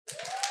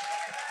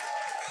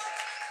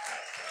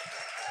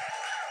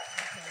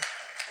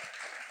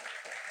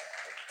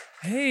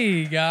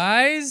Hey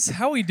guys,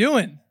 how we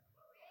doing?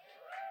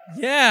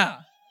 Yeah.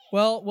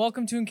 Well,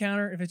 welcome to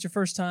Encounter. If it's your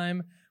first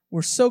time,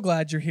 we're so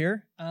glad you're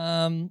here.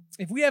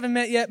 If we haven't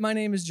met yet, my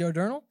name is Joe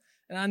Durnall,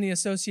 and I'm the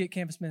Associate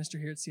Campus Minister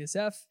here at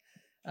CSF.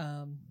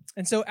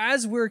 And so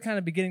as we're kind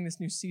of beginning this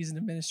new season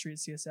of ministry at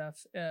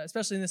CSF,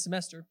 especially in this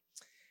semester,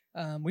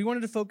 we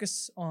wanted to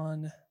focus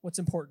on what's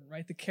important,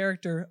 right? The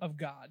character of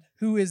God.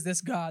 Who is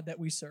this God that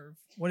we serve?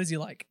 What is he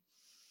like?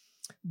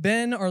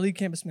 Ben, our lead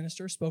campus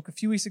minister, spoke a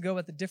few weeks ago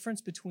about the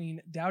difference between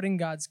doubting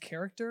God's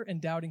character and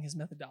doubting his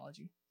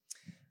methodology.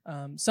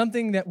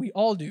 Something that we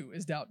all do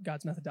is doubt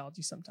God's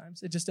methodology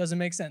sometimes. It just doesn't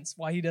make sense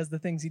why he does the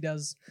things he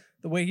does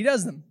the way he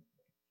does them.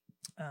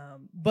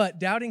 But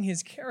doubting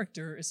his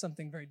character is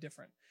something very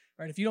different,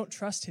 right? If you don't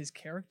trust his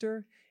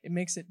character, it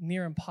makes it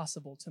near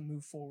impossible to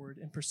move forward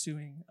in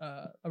pursuing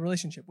a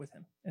relationship with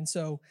him. And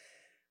so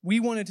we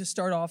wanted to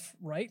start off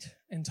right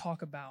and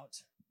talk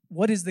about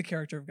what is the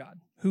character of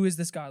God? Who is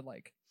this God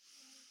like?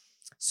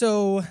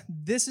 So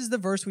this is the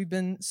verse we've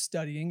been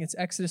studying. It's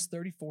Exodus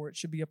 34. It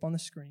should be up on the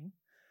screen.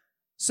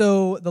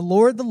 So the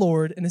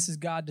Lord, and this is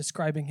God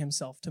describing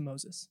himself to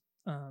Moses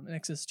in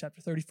Exodus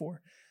chapter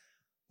 34.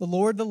 The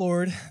Lord,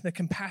 the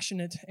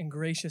compassionate and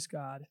gracious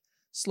God,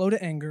 slow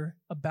to anger,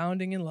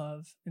 abounding in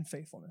love and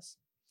faithfulness.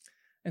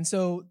 And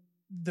so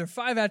there are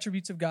 5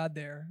 attributes of God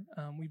there.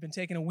 We've been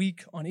taking a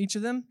week on each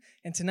of them,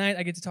 and tonight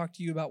I get to talk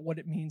to you about what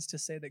it means to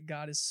say that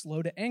God is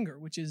slow to anger,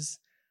 which is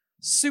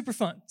super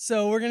fun.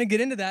 So we're going to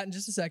get into that in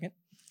just a second.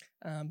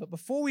 But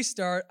before we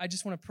start, I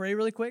just want to pray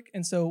really quick,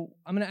 and so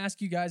I'm going to ask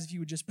you guys if you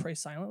would just pray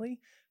silently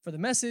for the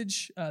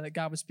message, that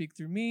God would speak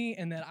through me,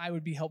 and that I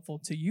would be helpful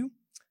to you.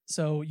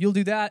 So you'll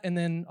do that, and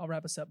then I'll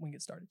wrap us up when we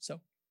get started. So,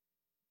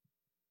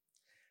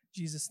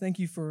 Jesus, thank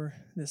you for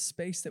this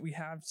space that we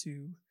have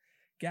to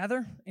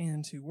gather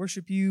and to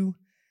worship you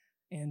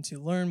and to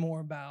learn more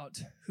about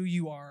who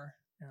you are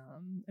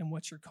and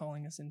what you're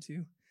calling us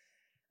into.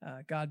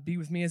 God, be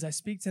with me as I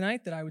speak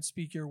tonight, that I would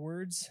speak your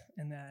words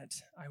and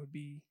that I would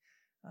be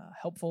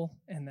helpful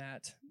and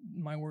that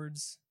my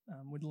words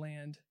would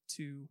land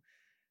to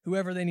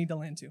whoever they need to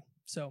land to.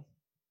 So,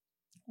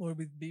 Lord,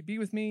 be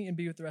with me and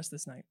be with the rest of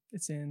this night.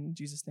 It's in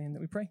Jesus' name that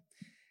we pray.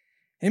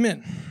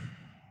 Amen.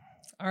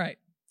 All right.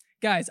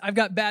 Guys, I've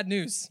got bad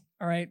news.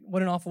 All right,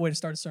 what an awful way to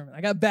start a sermon.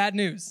 I got bad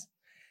news.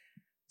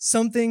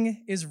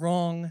 Something is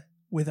wrong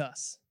with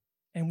us,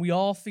 and we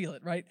all feel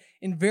it, right?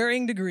 In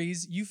varying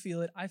degrees, you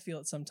feel it, I feel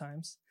it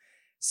sometimes.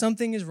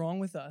 Something is wrong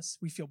with us.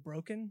 We feel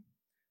broken.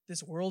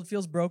 This world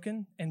feels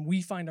broken, and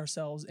we find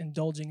ourselves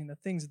indulging in the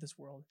things of this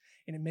world,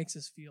 and it makes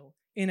us feel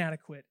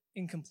inadequate,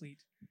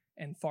 incomplete,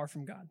 and far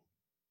from God.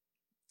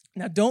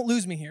 Now, don't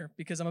lose me here,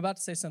 because I'm about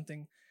to say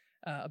something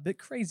a bit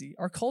crazy.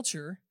 Our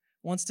culture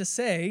wants to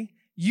say,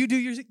 you do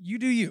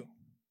you.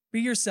 Be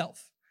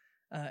yourself.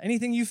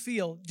 Anything you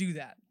feel, do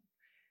that.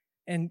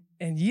 And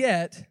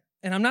yet,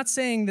 and I'm not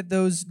saying that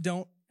those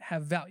don't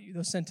have value.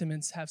 Those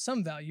sentiments have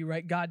some value,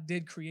 right? God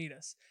did create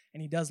us,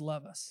 and he does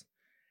love us.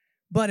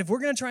 But if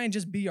we're going to try and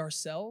just be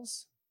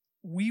ourselves,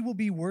 we will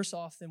be worse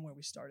off than where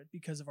we started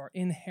because of our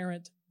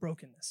inherent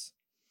brokenness.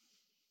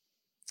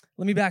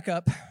 Let me back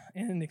up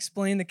and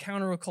explain the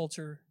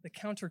countercultural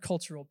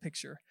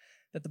picture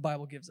that the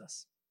Bible gives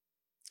us.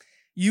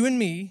 You and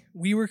me,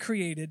 we were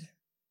created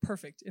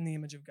perfect in the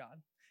image of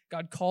God.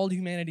 God called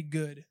humanity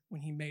good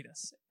when he made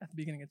us at the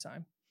beginning of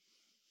time.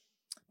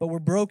 But we're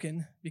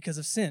broken because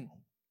of sin.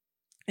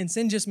 And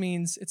sin just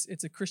means,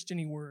 it's a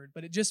Christian-y word,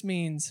 but it just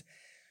means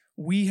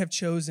we have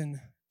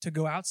chosen to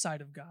go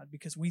outside of God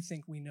because we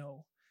think we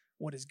know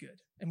what is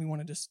good. And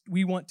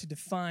we want to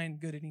define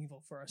good and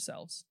evil for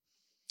ourselves.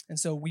 And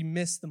so we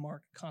miss the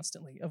mark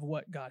constantly of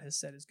what God has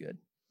said is good.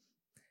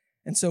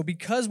 And so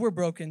because we're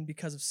broken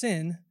because of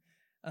sin,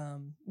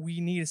 we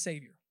need a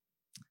Savior.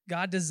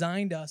 God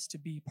designed us to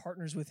be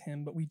partners with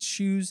him, but we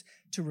choose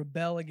to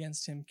rebel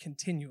against him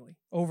continually,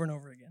 over and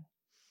over again.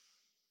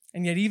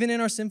 And yet, even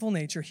in our sinful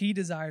nature, he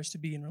desires to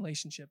be in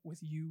relationship with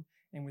you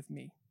and with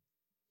me.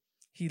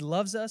 He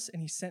loves us,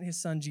 and he sent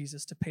his son,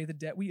 Jesus, to pay the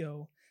debt we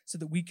owe so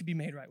that we could be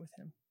made right with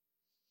him.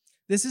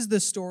 This is the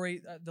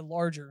story, the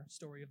larger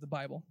story of the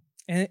Bible.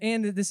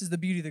 And this is the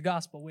beauty of the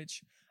gospel,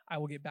 which I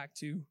will get back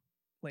to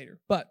later.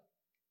 But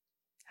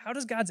how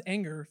does God's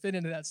anger fit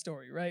into that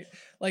story, right?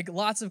 Like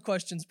lots of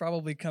questions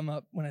probably come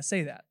up when I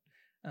say that.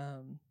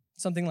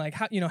 Something like,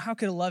 how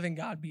could a loving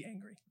God be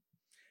angry?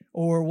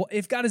 Or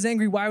if God is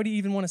angry, why would he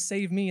even want to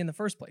save me in the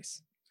first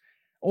place?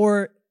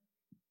 Or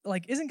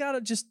like, isn't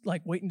God just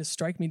like waiting to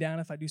strike me down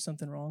if I do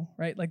something wrong,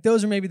 right? Like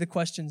those are maybe the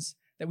questions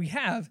that we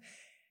have.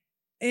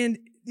 And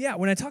yeah,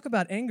 when I talk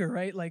about anger,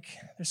 right, like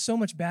there's so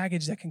much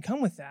baggage that can come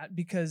with that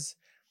because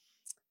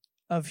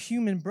of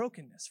human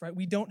brokenness, right?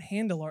 We don't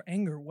handle our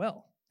anger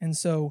well. And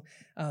so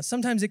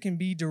sometimes it can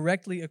be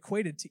directly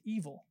equated to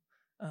evil.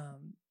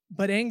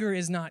 But anger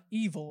is not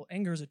evil.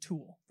 Anger is a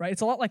tool, right?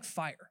 It's a lot like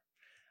fire.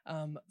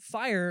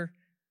 Fire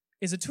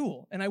is a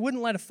tool. And I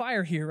wouldn't light a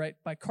fire here, right,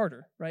 by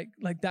Carter, right?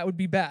 Like that would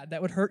be bad.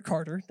 That would hurt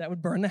Carter. That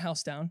would burn the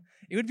house down.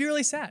 It would be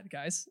really sad,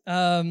 guys.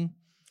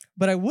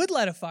 But I would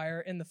light a fire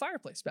in the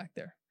fireplace back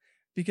there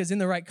Because in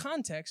the right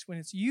context, when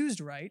it's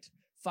used right,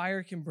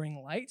 fire can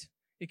bring light,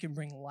 it can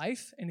bring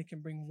life, and it can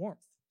bring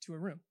warmth to a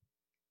room.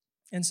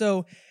 And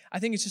so I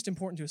think it's just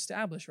important to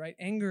establish, right?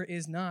 Anger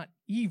is not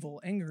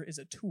evil. Anger is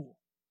a tool.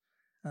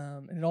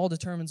 And it all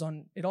depends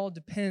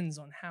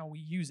on how we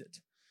use it.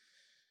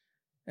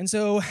 And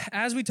so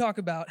as we talk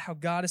about how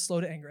God is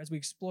slow to anger, as we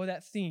explore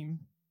that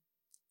theme,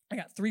 I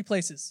got 3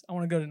 places I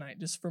want to go tonight,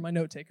 just for my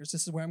note takers.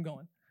 This is where I'm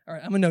going. All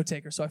right, I'm a note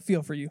taker, so I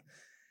feel for you.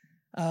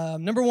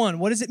 Number 1,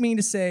 what does it mean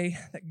to say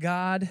that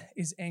God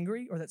is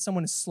angry or that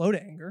someone is slow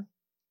to anger?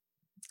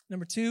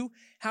 Number 2,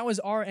 how is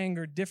our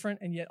anger different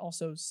and yet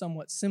also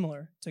somewhat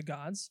similar to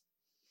God's?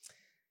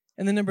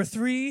 And then number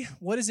 3,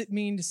 what does it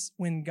mean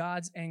when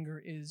God's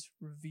anger is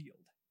revealed?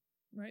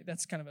 Right?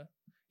 That's kind of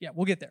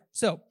we'll get there.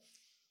 So,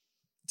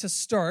 to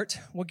start,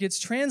 what gets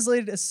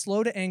translated as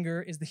slow to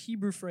anger is the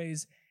Hebrew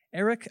phrase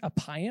Erech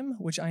Apayim,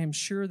 which I am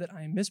sure that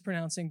I am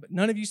mispronouncing, but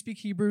none of you speak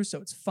Hebrew, so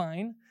it's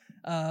fine.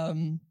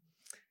 And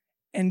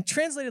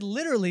translated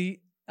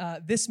literally,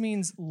 this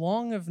means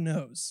long of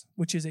nose,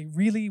 which is a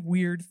really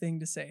weird thing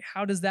to say.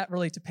 How does that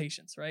relate to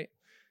patience, right?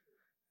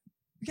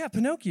 Yeah,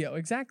 Pinocchio,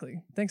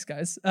 exactly. Thanks,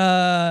 guys.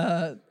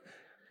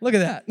 Look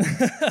at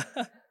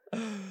that.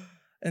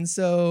 And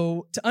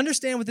so to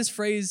understand what this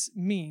phrase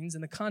means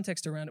and the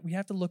context around it, we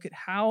have to look at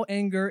how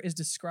anger is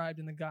described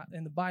in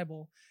the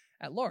Bible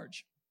at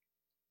large.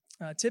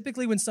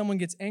 Typically, when someone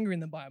gets angry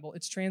in the Bible,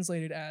 it's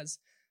translated as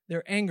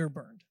their anger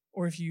burned.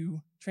 Or if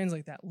you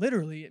translate that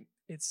literally,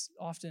 it's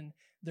often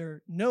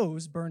their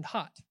nose burned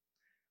hot,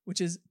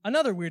 which is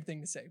another weird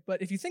thing to say.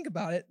 But if you think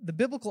about it, the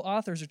biblical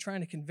authors are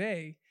trying to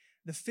convey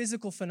the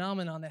physical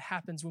phenomenon that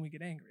happens when we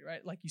get angry,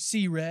 right? Like you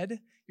see red,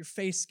 your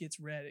face gets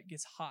red, it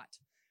gets hot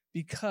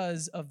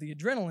because of the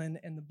adrenaline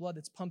and the blood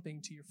that's pumping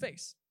to your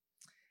face.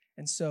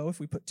 And so if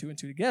we put 2 and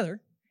 2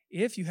 together,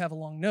 if you have a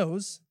long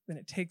nose, then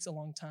it takes a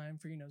long time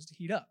for your nose to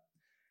heat up.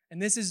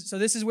 And this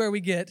is where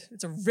we get,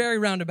 it's a very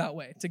roundabout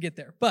way to get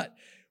there, but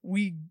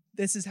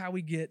this is how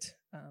we get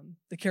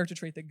the character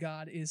trait that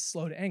God is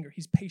slow to anger.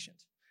 He's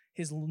patient.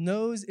 His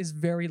nose is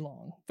very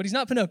long, but he's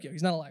not Pinocchio.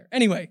 He's not a liar.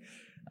 Anyway,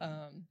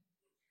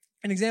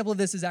 an example of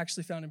this is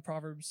actually found in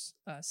Proverbs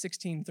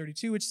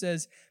 16:32, which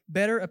says,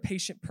 better a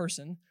patient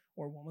person,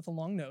 or one with a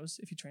long nose,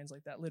 if you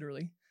translate that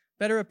literally,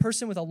 better a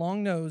person with a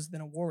long nose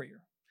than a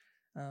warrior.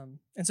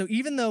 And so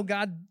even though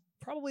God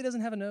probably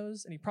doesn't have a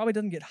nose and he probably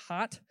doesn't get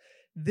hot,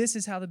 this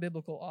is how the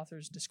biblical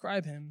authors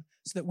describe him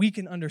so that we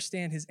can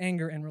understand his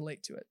anger and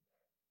relate to it.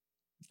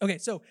 Okay,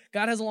 so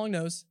God has a long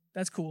nose.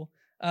 That's cool.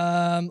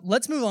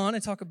 Let's move on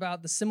and talk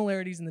about the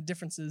similarities and the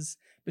differences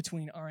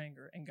between our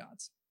anger and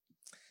God's.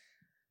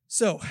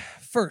 So,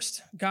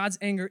 first, God's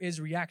anger is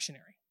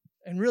reactionary.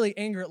 And really,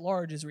 anger at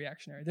large is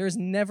reactionary. There is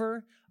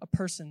never a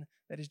person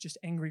that is just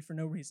angry for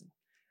no reason.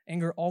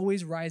 Anger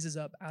always rises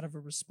up out of a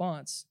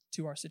response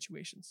to our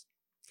situations.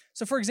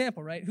 So, for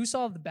example, right, who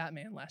saw The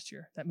Batman last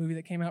year? That movie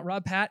that came out,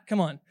 Rob Pat? Come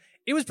on.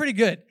 It was pretty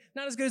good.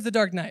 Not as good as The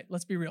Dark Knight,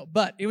 let's be real,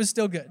 but it was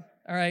still good,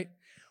 all right?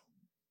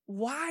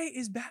 Why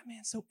is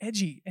Batman so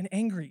edgy and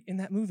angry in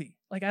that movie?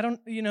 Like,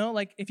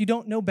 if you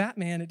don't know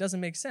Batman, it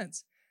doesn't make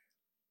sense.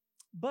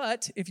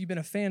 But if you've been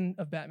a fan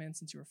of Batman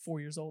since you were 4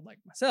 years old, like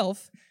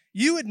myself,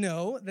 you would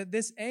know that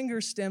this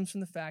anger stems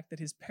from the fact that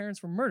his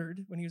parents were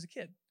murdered when he was a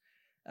kid.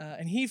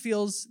 And he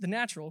feels the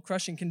natural,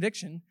 crushing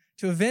conviction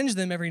to avenge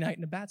them every night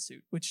in a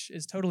batsuit, which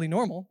is totally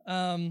normal.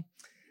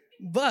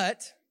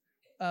 But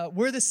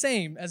we're the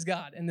same as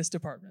God in this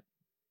department.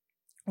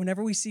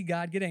 Whenever we see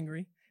God get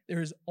angry,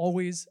 there is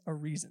always a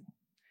reason.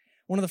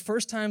 One of the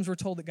first times we're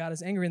told that God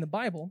is angry in the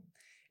Bible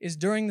is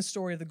during the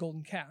story of the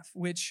golden calf,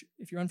 which,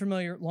 if you're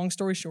unfamiliar, long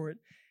story short,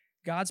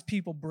 God's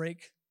people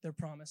break their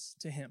promise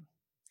to him.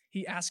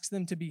 He asks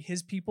them to be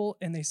his people,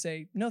 and they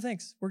say, no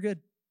thanks, we're good.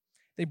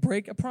 They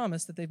break a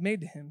promise that they've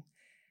made to him,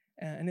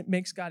 and it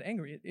makes God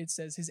angry. It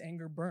says his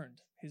anger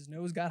burned. His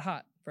nose got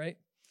hot, right?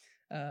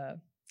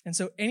 And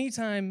so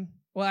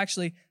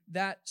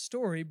that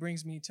story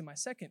brings me to my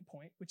second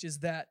point, which is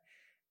that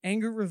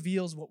anger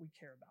reveals what we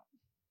care about.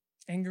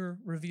 Anger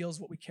reveals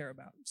what we care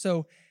about.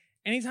 So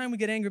anytime we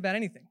get angry about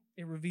anything,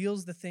 it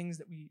reveals the things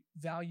that we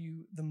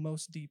value the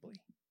most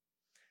deeply.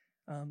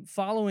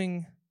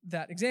 Following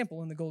that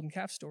example in the golden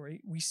calf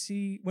story,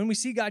 when we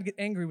see God get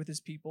angry with his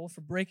people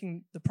for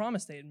breaking the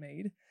promise they had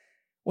made,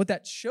 what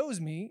that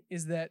shows me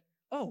is that,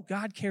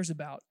 God cares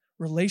about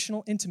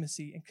relational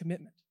intimacy and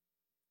commitment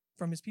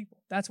from his people.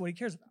 That's what he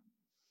cares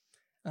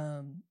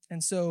about.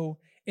 And so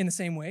in the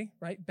same way,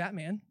 right,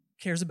 Batman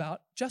cares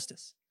about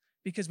justice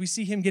because we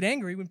see him get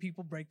angry when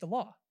people break the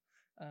law.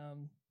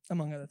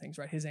 Among other things,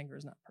 right? His anger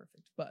is not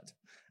perfect, but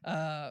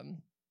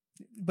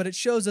it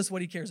shows us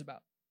what he cares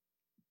about.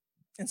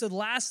 And so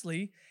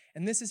lastly,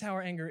 and this is how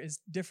our anger is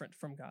different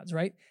from God's,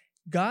 right?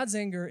 God's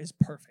anger is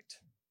perfect,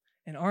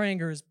 and our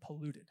anger is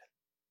polluted.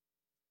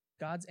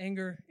 God's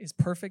anger is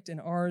perfect, and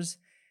ours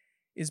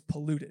is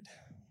polluted.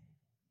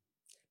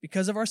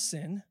 Because of our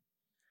sin,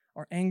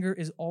 our anger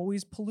is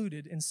always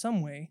polluted in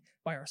some way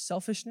by our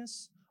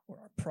selfishness, or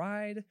our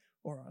pride,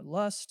 or our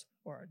lust,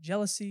 or our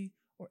jealousy,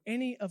 or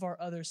any of our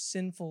other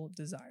sinful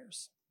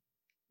desires.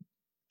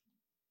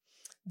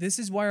 this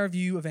is why our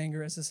view of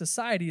anger as a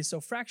society is so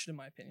fractured, in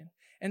my opinion.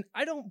 And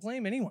I don't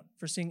blame anyone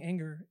for seeing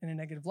anger in a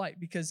negative light,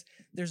 because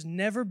there's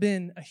never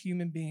been a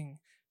human being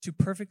to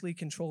perfectly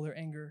control their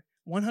anger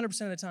 100%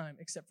 of the time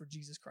except for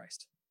Jesus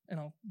Christ. And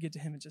I'll get to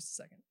him in just a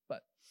second.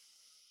 But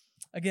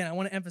again, I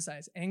want to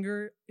emphasize,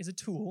 anger is a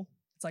tool.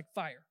 It's like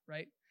fire,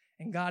 right?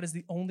 And God is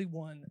the only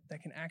one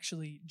that can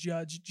actually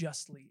judge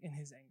justly in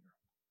his anger.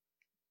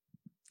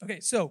 Okay,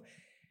 so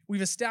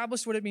we've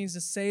established what it means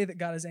to say that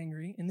God is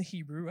angry in the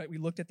Hebrew, right? We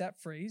looked at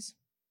that phrase,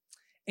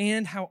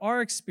 and how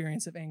our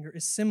experience of anger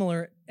is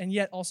similar and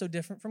yet also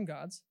different from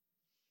God's.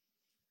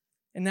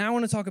 And now I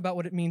want to talk about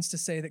what it means to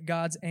say that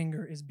God's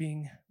anger is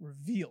being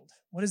revealed.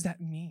 What does that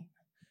mean?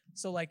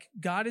 So, like,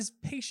 God is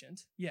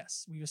patient.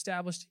 Yes, we've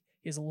established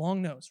he has a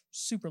long nose,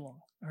 super long,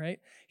 all right?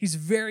 He's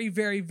very,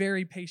 very,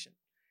 very patient,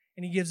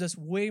 and he gives us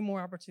way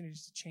more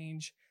opportunities to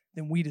change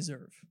than we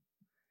deserve.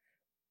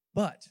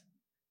 But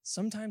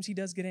sometimes he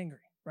does get angry,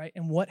 right?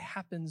 And what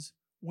happens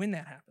when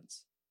that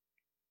happens?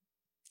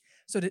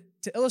 So to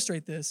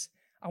illustrate this,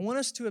 I want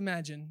us to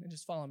imagine, and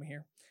just follow me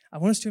here, I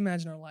want us to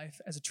imagine our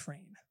life as a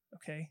train,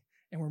 okay?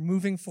 And we're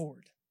moving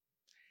forward.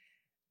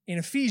 In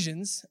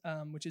Ephesians,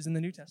 which is in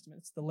the New Testament,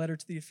 it's the letter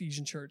to the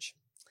Ephesian church,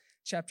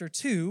 chapter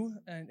 2,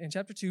 and in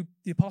chapter 2,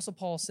 the Apostle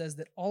Paul says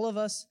that all of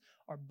us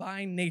are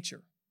by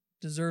nature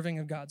deserving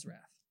of God's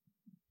wrath.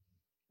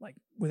 Like,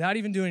 without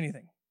even doing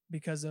anything.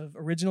 Because of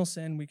original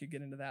sin, we could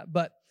get into that.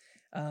 But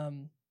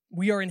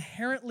we are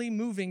inherently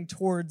moving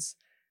towards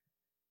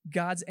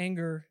God's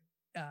anger.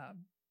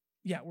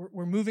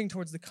 We're moving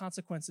towards the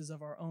consequences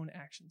of our own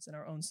actions and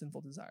our own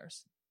sinful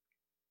desires.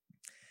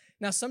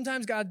 Now,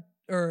 sometimes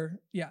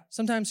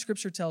sometimes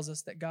Scripture tells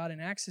us that God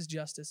enacts his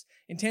justice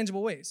in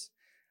tangible ways.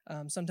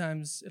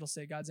 Sometimes it'll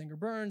say God's anger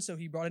burns, so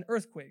he brought an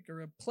earthquake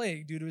or a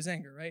plague due to his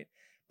anger, right?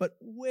 But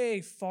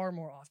far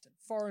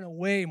and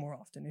away more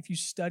often, if you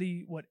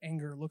study what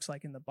anger looks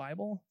like in the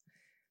Bible,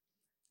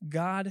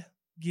 God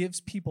gives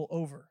people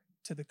over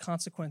to the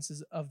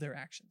consequences of their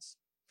actions.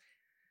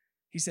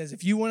 He says,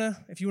 if you want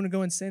to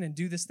go and sin and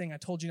do this thing I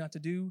told you not to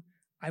do,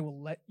 I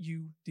will let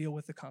you deal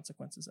with the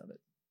consequences of it.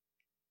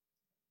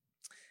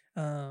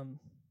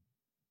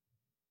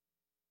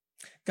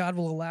 God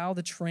will allow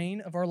the train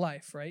of our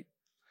life, right?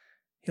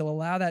 He'll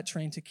allow that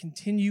train to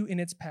continue in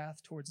its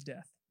path towards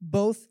death,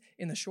 both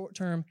in the short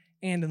term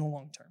and in the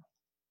long term.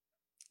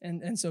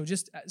 And so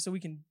just so we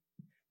can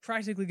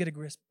practically get a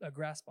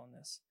grasp on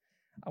this,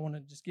 I want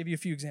to just give you a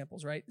few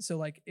examples, right? So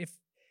like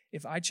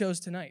if I chose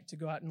tonight to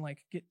go out and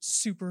like get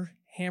super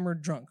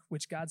hammered drunk,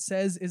 which God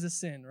says is a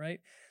sin,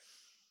 right?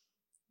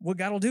 What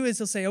God will do is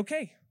he'll say,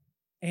 okay,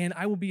 and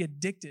I will be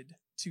addicted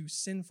to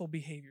sinful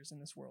behaviors in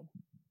this world,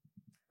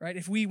 right?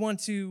 If we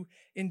want to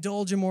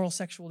indulge immoral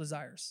sexual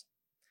desires,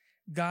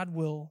 God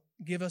will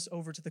give us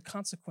over to the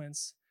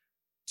consequence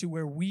to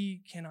where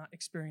we cannot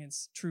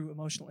experience true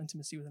emotional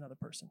intimacy with another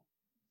person.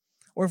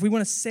 Or if we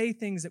want to say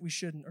things that we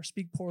shouldn't or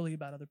speak poorly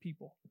about other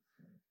people,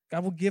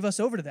 God will give us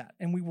over to that,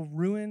 and we will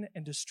ruin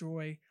and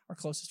destroy our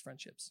closest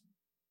friendships.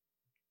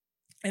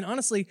 And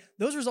honestly,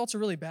 those results are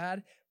really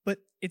bad, but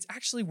it's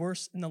actually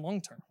worse in the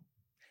long term.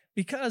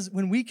 Because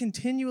when we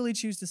continually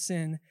choose to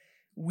sin,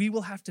 we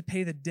will have to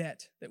pay the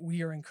debt that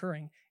we are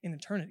incurring in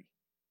eternity.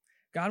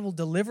 God will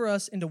deliver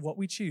us into what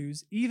we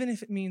choose, even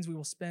if it means we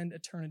will spend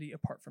eternity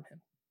apart from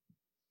him.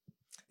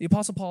 The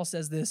Apostle Paul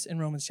says this in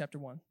Romans chapter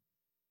 1.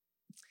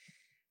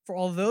 For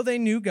although they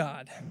knew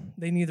God,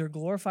 they neither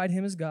glorified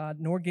him as God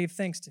nor gave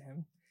thanks to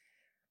him,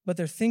 but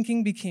their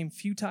thinking became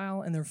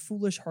futile and their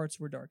foolish hearts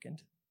were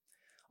darkened.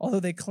 Although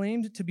they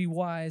claimed to be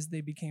wise, they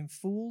became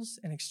fools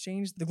and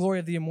exchanged the glory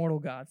of the immortal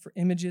God for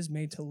images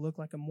made to look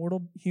like a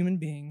mortal human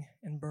being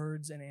and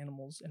birds and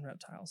animals and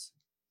reptiles.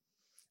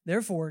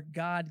 Therefore,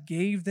 God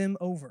gave them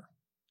over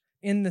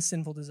in the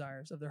sinful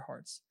desires of their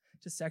hearts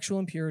to sexual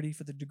impurity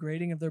for the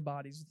degrading of their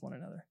bodies with one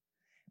another.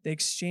 They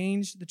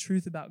exchanged the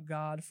truth about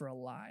God for a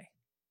lie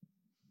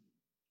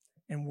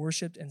and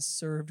worshiped and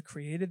served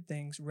created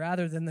things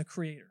rather than the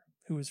Creator,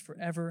 who is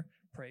forever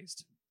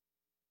praised.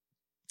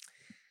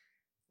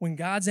 When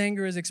God's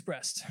anger is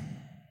expressed,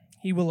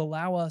 he will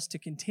allow us to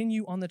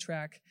continue on the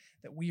track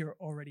that we are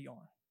already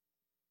on.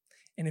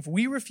 And if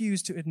we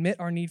refuse to admit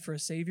our need for a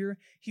Savior,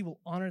 he will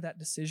honor that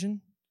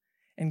decision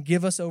and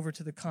give us over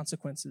to the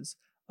consequences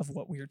of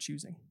what we are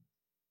choosing.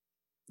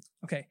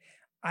 Okay,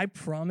 I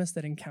promise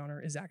that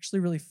encounter is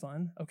actually really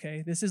fun,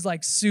 okay? This is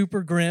like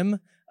super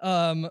grim,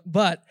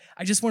 but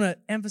I just want to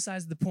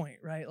emphasize the point,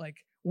 right?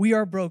 Like, we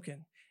are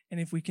broken, and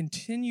if we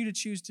continue to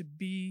choose to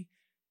be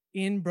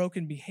in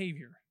broken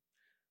behavior,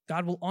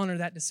 God will honor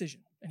that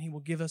decision, and he will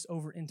give us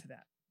over into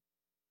that.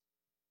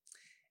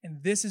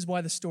 And this is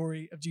why the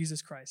story of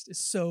Jesus Christ is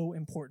so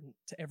important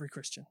to every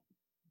Christian.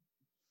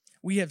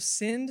 We have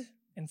sinned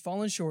and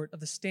fallen short of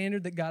the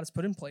standard that God has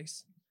put in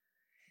place,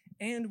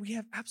 and we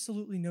have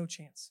absolutely no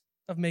chance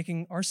of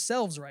making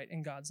ourselves right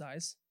in God's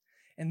eyes.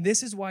 And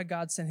this is why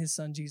God sent his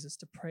son Jesus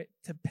to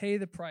pay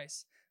the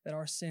price that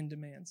our sin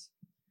demands.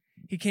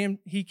 He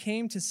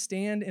came to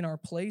stand in our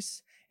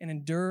place and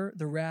endure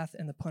the wrath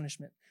and the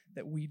punishment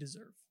that we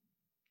deserve.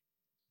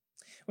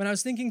 when I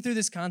was thinking through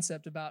this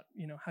concept about,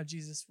 how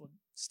Jesus will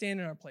stand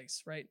in our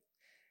place, right?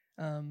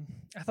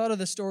 I thought of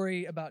the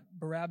story about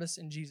Barabbas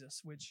and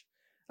Jesus, which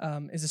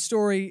is a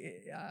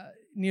story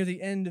near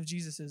the end of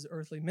Jesus'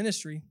 earthly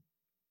ministry.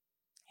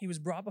 He was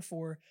brought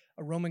before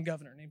a Roman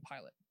governor named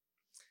Pilate.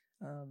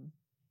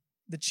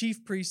 The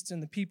chief priests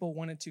and the people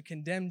wanted to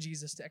condemn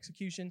Jesus to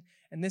execution,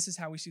 and this is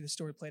how we see the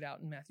story played out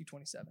in Matthew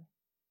 27.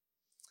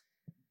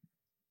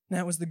 Now,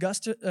 it was the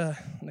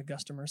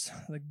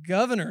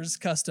governor's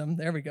custom,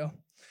 there we go,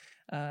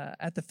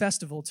 at the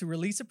festival to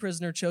release a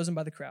prisoner chosen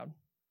by the crowd.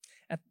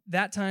 At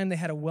that time, they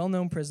had a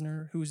well-known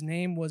prisoner whose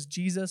name was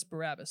Jesus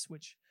Barabbas,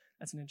 which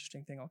that's an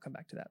interesting thing. I'll come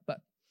back to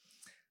that.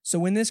 So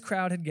when this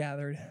crowd had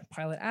gathered,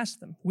 Pilate asked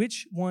them,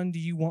 "Which one do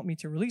you want me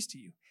to release to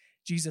you,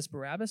 Jesus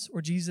Barabbas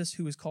or Jesus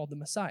who is called the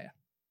Messiah?"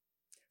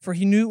 For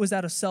he knew it was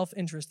out of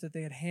self-interest that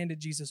they had handed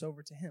Jesus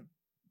over to him.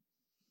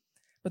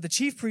 But the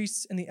chief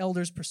priests and the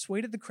elders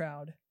persuaded the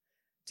crowd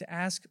to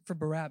ask for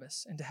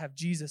Barabbas and to have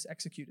Jesus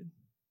executed.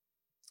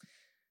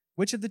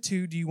 "Which of the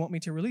two do you want me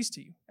to release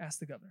to you?" asked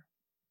the governor.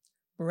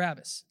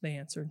 "Barabbas," they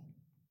answered.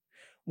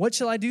 "What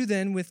shall I do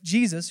then with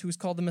Jesus who is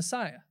called the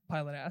Messiah?"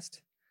 Pilate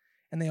asked.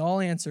 And they all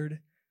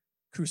answered,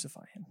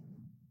 "Crucify him."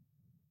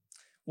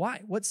 "Why?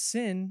 What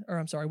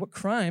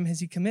crime has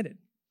he committed?"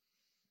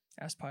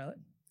 asked Pilate.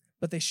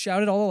 But they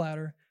shouted all the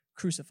louder,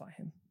 "Crucify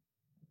him."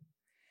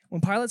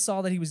 When Pilate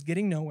saw that he was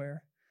getting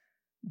nowhere,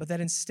 but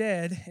that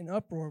instead an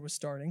uproar was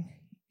starting,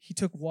 he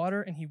took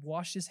water and he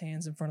washed his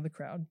hands in front of the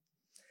crowd.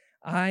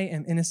 "I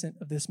am innocent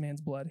of this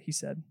man's blood," he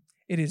said.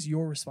 "It is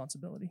your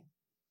responsibility."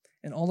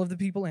 And all of the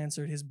people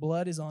answered, "His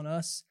blood is on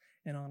us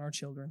and on our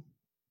children."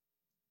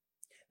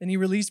 Then he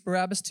released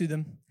Barabbas to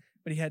them,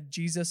 but he had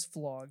Jesus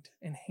flogged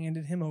and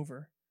handed him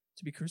over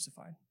to be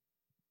crucified.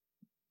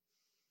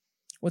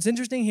 What's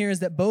interesting here is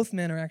that both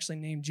men are actually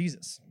named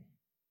Jesus.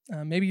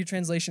 Maybe your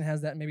translation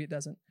has that, maybe it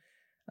doesn't.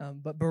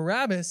 But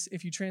Barabbas,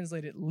 if you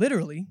translate it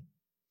literally,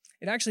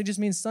 it actually just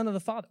means son of the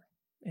Father.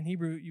 In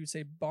Hebrew, you would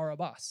say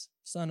Barabbas,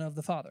 son of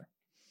the Father.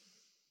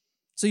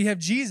 So you have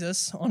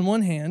Jesus on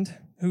one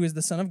hand, who is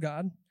the Son of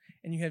God,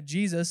 and you have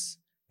Jesus,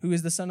 who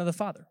is the Son of the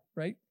Father,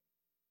 right?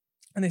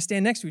 And they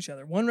stand next to each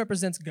other. One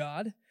represents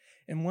God,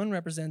 and one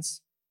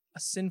represents a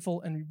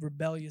sinful and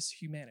rebellious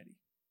humanity.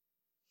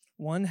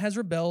 One has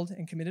rebelled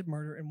and committed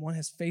murder, and one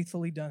has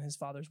faithfully done his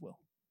Father's will.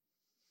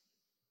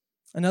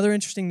 Another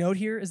interesting note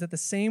here is that the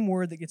same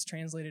word that gets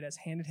translated as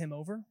handed him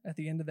over at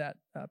the end of that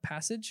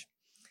passage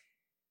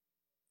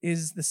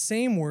is the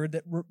same word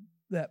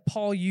that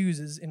Paul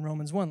uses in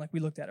Romans 1, like we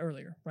looked at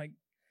earlier, right?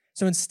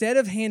 So instead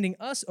of handing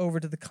us over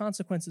to the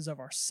consequences of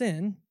our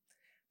sin,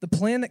 the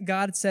plan that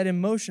God set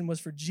in motion was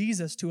for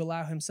Jesus to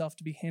allow himself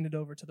to be handed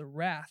over to the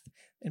wrath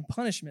and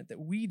punishment that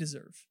we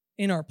deserve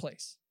in our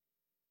place.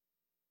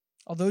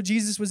 Although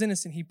Jesus was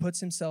innocent, he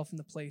puts himself in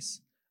the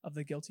place of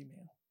the guilty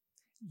man.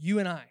 You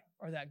and I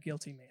are that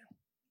guilty man.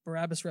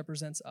 Barabbas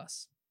represents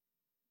us.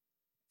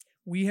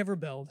 We have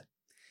rebelled,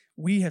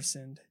 we have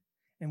sinned,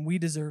 and we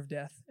deserve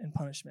death and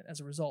punishment as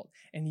a result.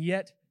 And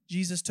yet,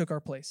 Jesus took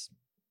our place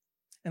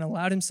and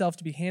allowed himself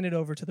to be handed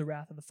over to the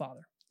wrath of the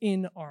Father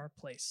in our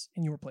place,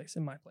 in your place,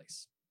 in my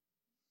place.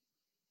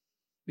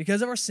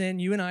 Because of our sin,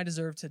 you and I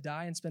deserve to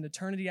die and spend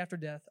eternity after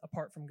death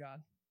apart from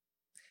God.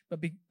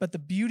 But the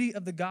beauty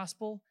of the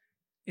gospel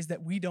is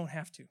that we don't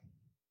have to.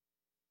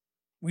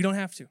 We don't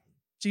have to.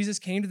 Jesus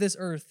came to this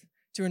earth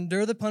to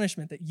endure the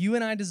punishment that you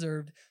and I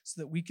deserved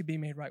so that we could be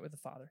made right with the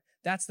Father.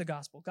 That's the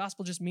gospel.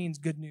 Gospel just means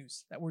good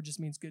news. That word just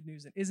means good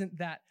news. And isn't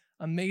that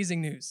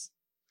amazing news?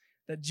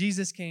 That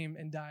Jesus came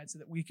and died so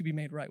that we could be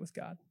made right with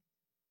God.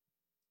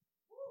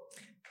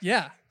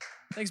 Yeah.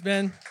 Thanks,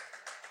 Ben.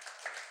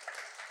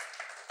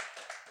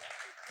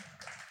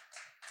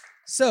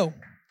 So,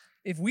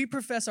 if we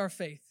profess our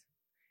faith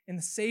in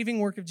the saving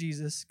work of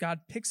Jesus,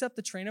 God picks up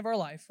the train of our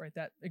life, right?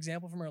 That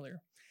example from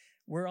earlier.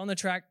 We're on the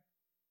track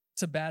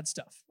to bad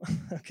stuff,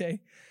 okay?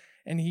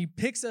 And he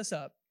picks us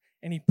up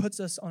and he puts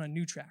us on a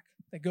new track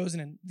that goes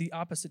in the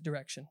opposite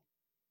direction.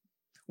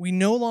 We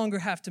no longer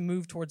have to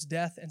move towards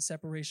death and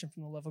separation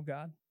from the love of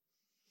God.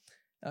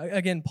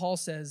 Again, Paul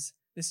says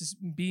this is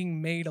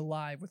being made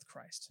alive with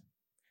Christ.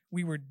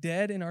 We were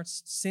dead in our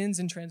sins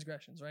and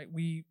transgressions, right?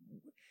 We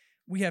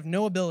have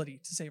no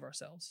ability to save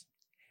ourselves.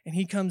 And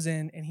he comes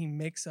in and he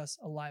makes us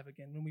alive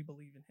again when we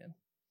believe in him.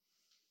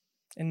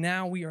 And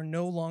now we are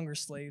no longer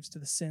slaves to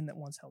the sin that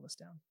once held us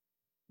down.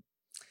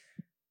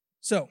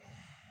 So,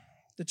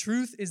 the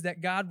truth is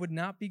that God would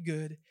not be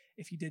good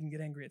if he didn't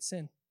get angry at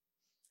sin.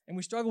 And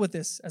we struggle with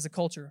this as a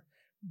culture.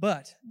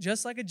 But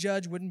just like a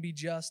judge wouldn't be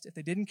just if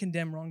they didn't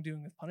condemn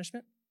wrongdoing with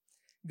punishment,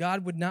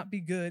 God would not be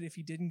good if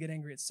he didn't get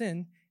angry at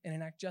sin and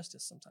enact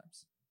justice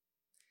sometimes.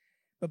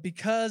 But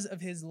because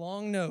of his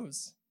long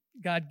nose,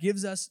 God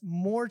gives us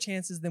more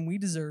chances than we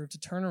deserve to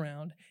turn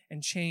around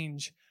and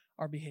change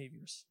our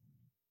behaviors.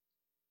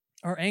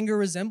 Our anger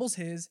resembles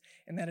his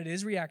in that it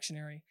is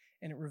reactionary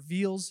and it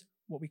reveals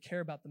what we care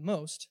about the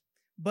most,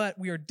 but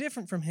we are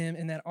different from him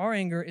in that our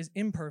anger is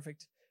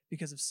imperfect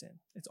because of sin.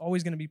 It's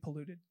always going to be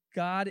polluted.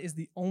 God is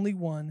the only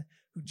one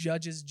who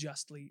judges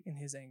justly in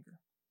his anger.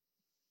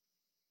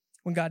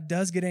 When God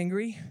does get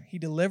angry, he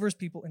delivers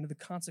people into the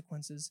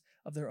consequences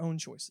of their own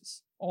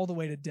choices, all the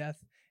way to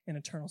death and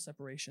eternal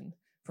separation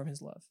from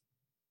his love.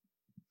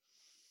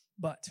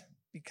 But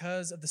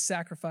because of the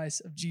sacrifice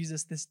of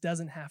Jesus, this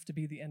doesn't have to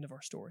be the end of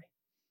our story.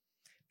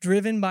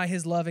 Driven by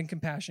his love and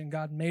compassion,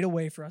 God made a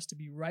way for us to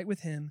be right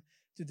with him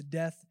through the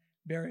death,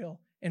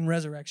 burial, and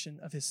resurrection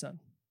of his Son.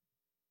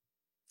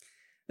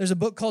 There's a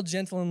book called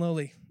Gentle and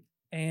Lowly,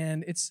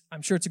 and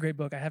I'm sure it's a great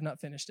book. I have not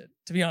finished it,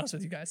 to be honest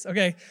with you guys,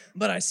 okay?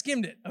 But I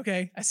skimmed it,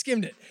 okay? I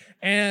skimmed it.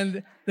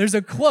 And there's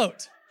a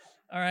quote,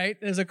 all right?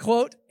 There's a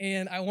quote,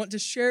 and I want to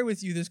share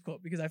with you this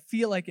quote because I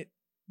feel like it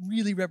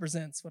really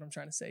represents what I'm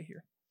trying to say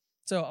here.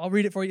 So I'll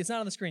read it for you. It's not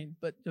on the screen,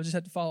 but you'll just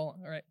have to follow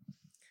along, all right?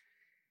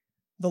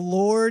 The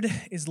Lord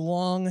is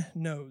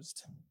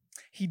long-nosed.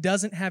 He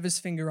doesn't have his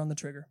finger on the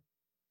trigger.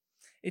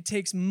 It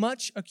takes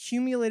much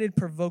accumulated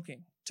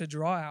provoking to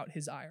draw out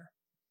his ire.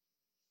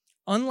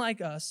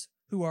 Unlike us,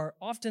 who are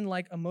often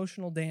like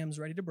emotional dams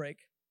ready to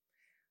break,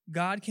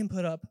 God can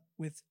put up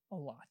with a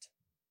lot.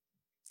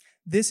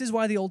 This is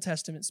why the Old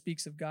Testament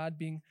speaks of God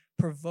being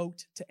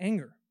provoked to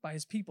anger by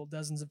his people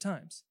dozens of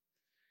times.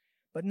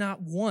 But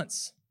not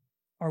once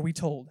are we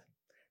told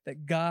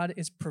that God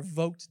is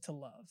provoked to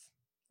love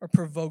or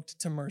provoked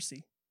to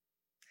mercy.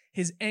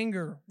 His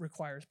anger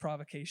requires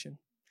provocation,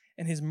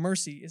 and his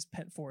mercy is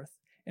pent forth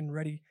and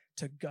ready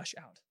to gush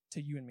out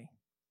to you and me.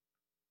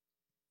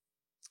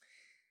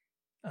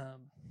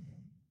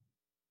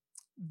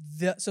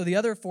 So the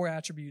other 4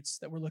 attributes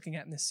that we're looking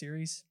at in this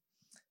series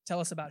tell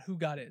us about who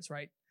God is,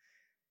 right?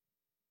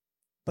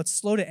 But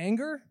slow to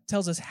anger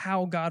tells us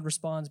how God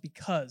responds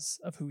because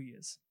of who he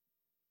is.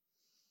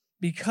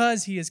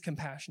 Because he is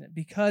compassionate,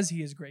 because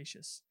he is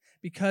gracious,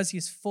 because he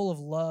is full of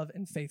love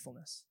and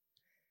faithfulness.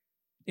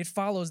 It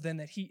follows then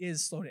that he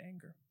is slow to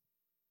anger.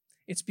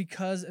 It's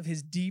because of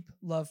his deep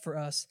love for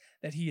us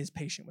that he is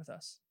patient with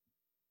us.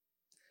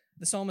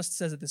 The psalmist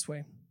says it this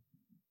way: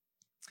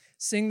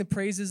 "Sing the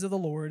praises of the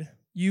Lord,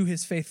 you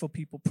his faithful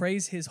people.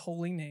 Praise his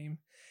holy name,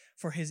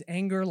 for his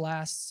anger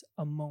lasts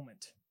a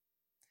moment,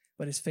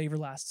 but his favor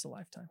lasts a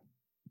lifetime.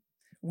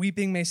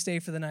 Weeping may stay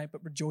for the night,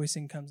 but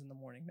rejoicing comes in the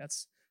morning."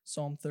 That's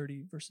Psalm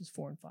 30, verses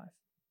 4 and 5.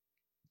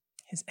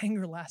 His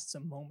anger lasts a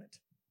moment,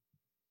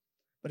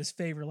 but his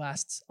favor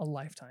lasts a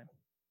lifetime.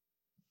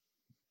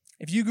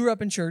 If you grew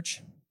up in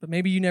church, but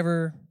maybe you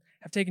never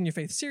have taken your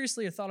faith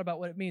seriously or thought about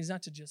what it means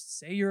not to just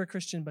say you're a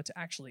Christian, but to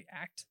actually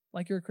act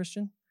like you're a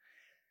Christian,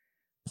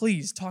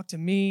 please talk to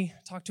me,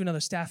 talk to another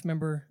staff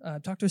member,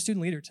 talk to a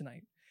student leader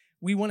tonight.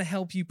 We want to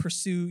help you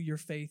pursue your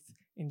faith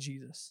in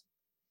Jesus.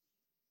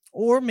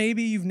 Or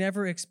maybe you've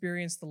never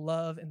experienced the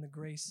love and the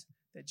grace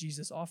that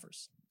Jesus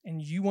offers,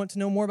 and you want to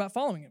know more about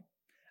following him.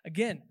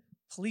 Again,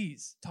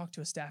 please talk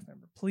to a staff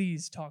member.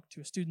 Please talk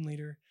to a student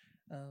leader.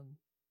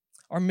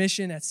 Our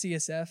mission at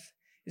CSF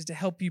is to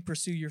help you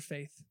pursue your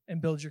faith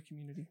and build your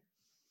community.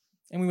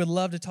 And we would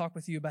love to talk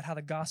with you about how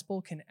the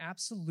gospel can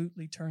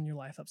absolutely turn your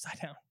life upside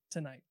down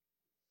tonight.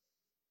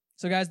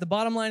 So guys, the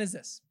bottom line is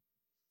this: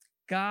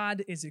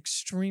 God is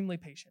extremely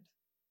patient.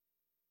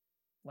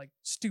 Like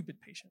stupid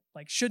patient.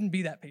 Like shouldn't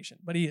be that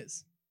patient, but he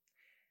is.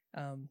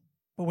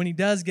 But when he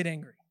does get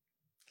angry,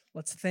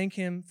 let's thank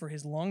him for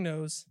his long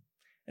nose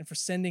and for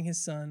sending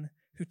his Son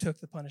who took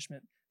the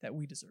punishment that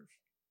we deserve.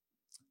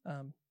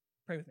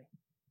 Pray with me.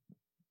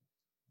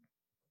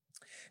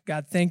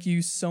 God, thank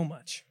you so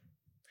much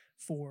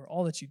for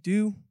all that you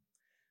do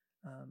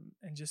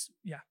and just,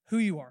 who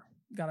you are.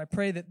 God, I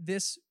pray that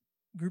this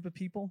group of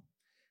people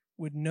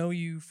would know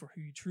you for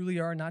who you truly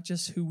are, not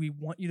just who we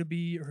want you to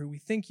be or who we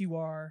think you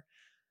are,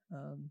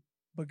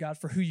 but God,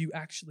 for who you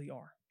actually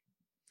are.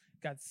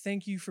 God,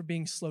 thank you for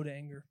being slow to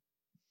anger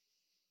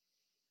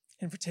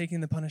and for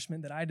taking the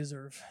punishment that I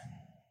deserve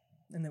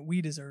and that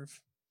we deserve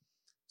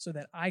so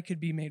that I could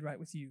be made right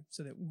with you,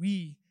 so that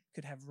we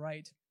could have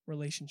right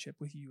relationship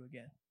with you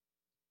again.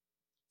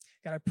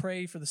 God, I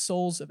pray for the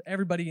souls of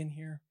everybody in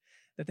here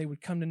that they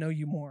would come to know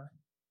you more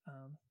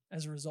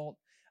as a result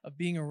of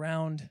being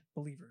around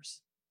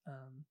believers.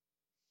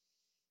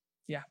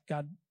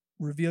 God,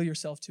 reveal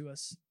yourself to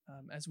us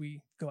as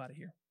we go out of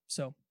here.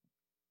 So,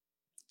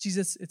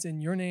 Jesus, it's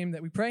in your name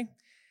that we pray.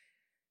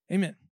 Amen.